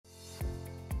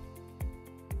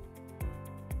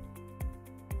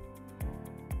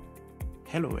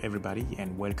Hello everybody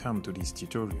and welcome to this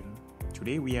tutorial.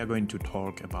 Today we are going to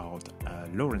talk about a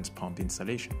LORENTZ pump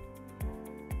installation.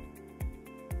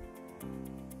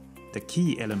 The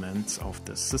key elements of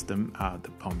the system are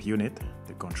the pump unit,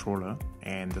 the controller,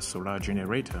 and the solar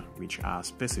generator, which are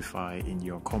specified in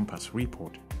your compass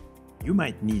report. You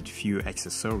might need few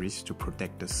accessories to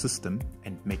protect the system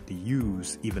and make the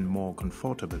use even more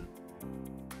comfortable.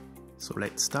 So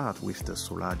let's start with the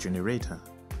solar generator.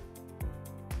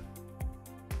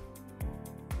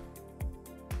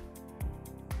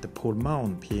 The pole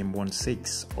mount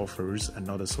PM16 offers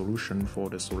another solution for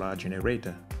the solar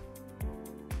generator.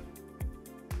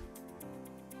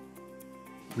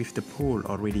 With the pole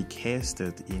already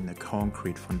casted in a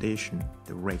concrete foundation,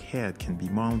 the rake head can be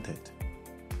mounted.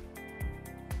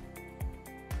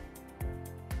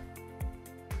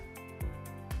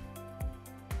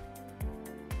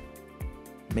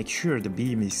 Make sure the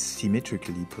beam is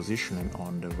symmetrically positioned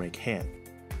on the rake head.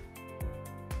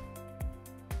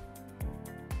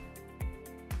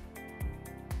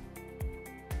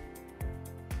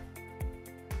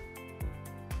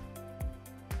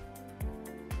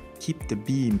 Keep the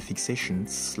beam fixation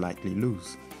slightly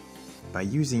loose. By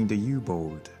using the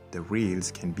U-bolt, the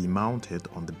rails can be mounted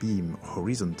on the beam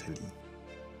horizontally.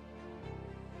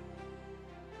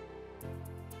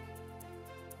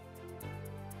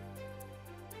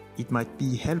 It might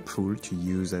be helpful to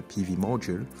use a PV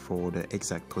module for the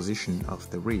exact position of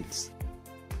the rails.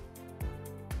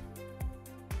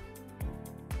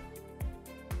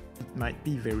 It might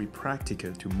be very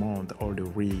practical to mount all the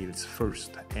rails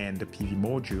first and the PV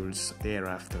modules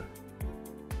thereafter.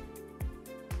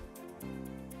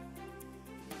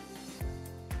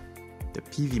 The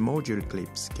PV module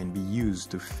clips can be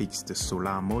used to fix the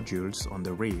solar modules on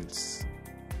the rails.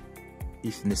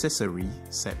 If necessary,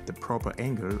 set the proper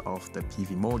angle of the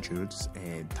PV modules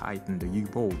and tighten the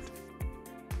U-bolt.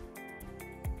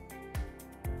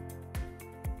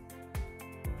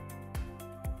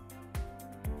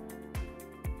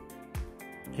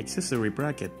 Accessory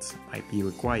brackets might be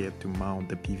required to mount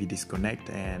the PV disconnect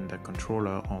and the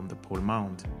controller on the pole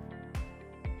mount.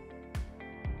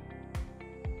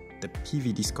 The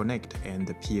PV disconnect and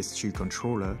the PS2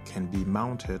 controller can be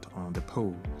mounted on the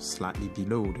pole, slightly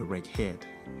below the rake head.